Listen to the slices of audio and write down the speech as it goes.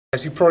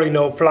As you probably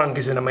know, plank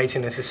is an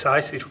amazing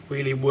exercise. It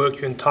really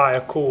works your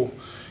entire core,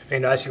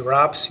 and as your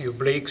abs, your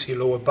obliques, your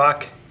lower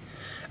back,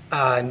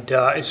 and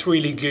it's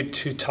really good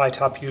to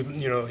tighten up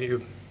the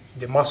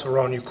muscle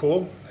around your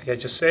core, like I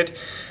just said.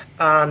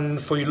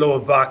 And for your lower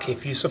back,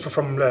 if you suffer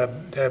from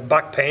the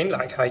back pain,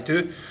 like I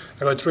do,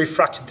 I got 3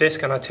 fractured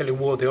discs, and I tell you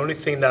what, the only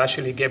thing that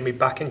actually get me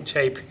back in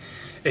shape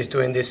is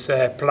doing this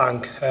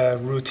plank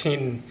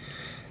routine.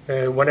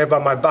 Whenever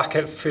my back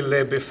feel a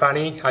little bit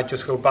funny, I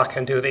just go back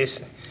and do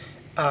this.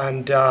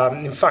 And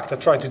in fact, I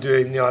try to do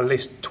it at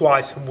least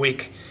twice a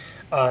week,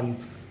 and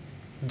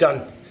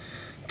done.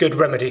 Good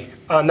remedy.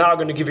 And now I'm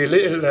going to give you a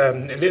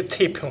little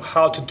tip on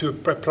how to do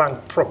a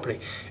plank properly.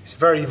 It's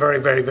very, very,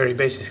 very, very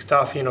basic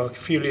stuff. A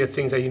few little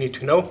things that you need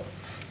to know.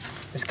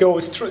 Let's go.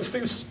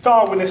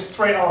 Start with a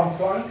straight arm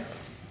plank.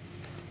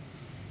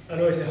 I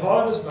know it's the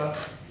hardest, but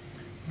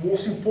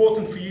what's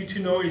important for you to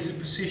know is the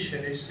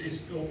position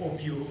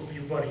of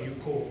your body, your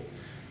core.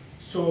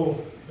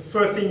 So the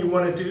first thing you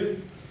want to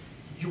do,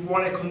 you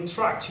want to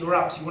contract your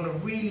abs. You want to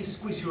really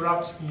squeeze your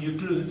abs and your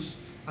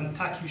glutes and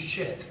tuck your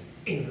chest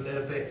in a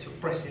little bit. You're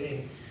pressing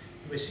in,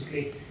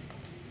 basically.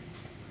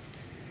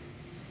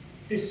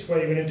 This is what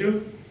you're going to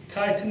do.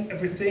 Tighten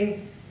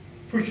everything,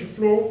 push the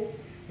floor,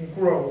 and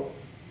grow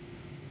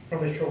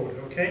from the shoulder,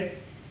 okay?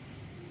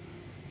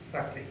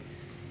 Exactly.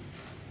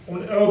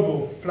 On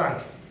elbow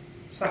plank,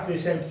 exactly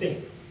the same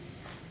thing.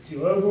 So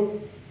your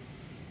elbow,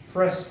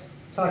 press,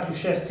 tuck your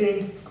chest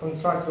in,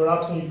 contract your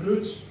abs and your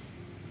glutes,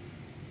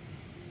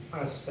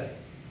 and stay.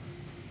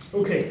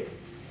 Okay.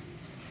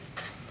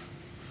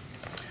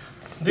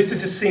 This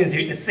is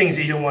the things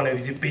that you don't want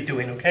to be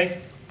doing,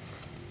 okay?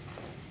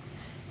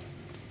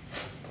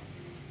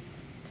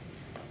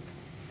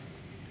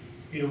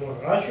 You don't want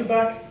to arch your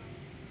back,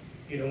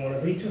 you don't want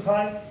to be too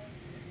high,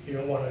 you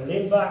don't want to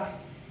lean back,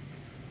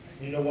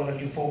 you don't want to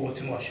lean forward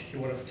too much.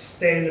 You want to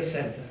stay in the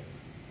center.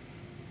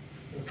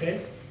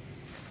 Okay?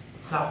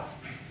 Now,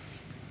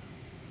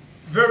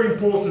 very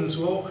important as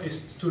well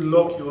is to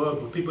lock your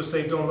elbow. People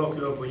say don't lock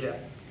your elbow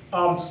yet.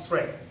 Arms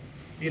straight.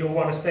 You don't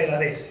want to stay like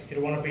this. You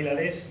don't want to be like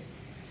this.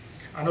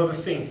 Another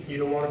thing, you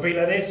don't want to be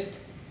like this.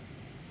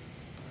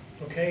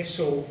 Okay,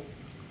 so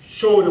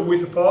shoulder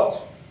width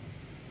apart.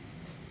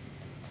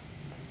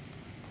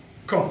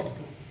 Comfortable.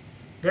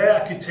 There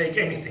I could take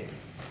anything.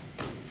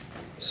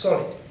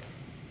 Solid.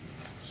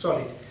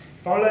 Solid.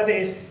 If I'm like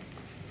this,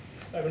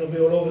 I'm going to be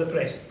all over the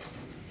place.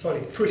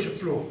 Solid. Push the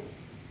floor.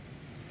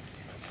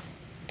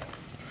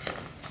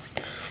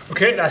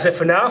 Okay, that's it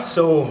for now.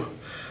 So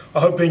I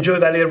hope you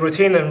enjoyed that little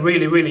routine, and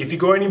really, if you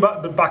got any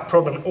back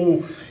problem,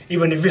 or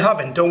even if you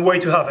haven't, don't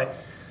wait to have it.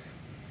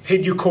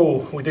 Hit your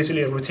core with this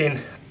little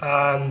routine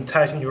and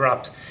tighten your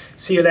abs.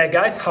 See you there,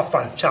 guys. Have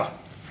fun. Ciao.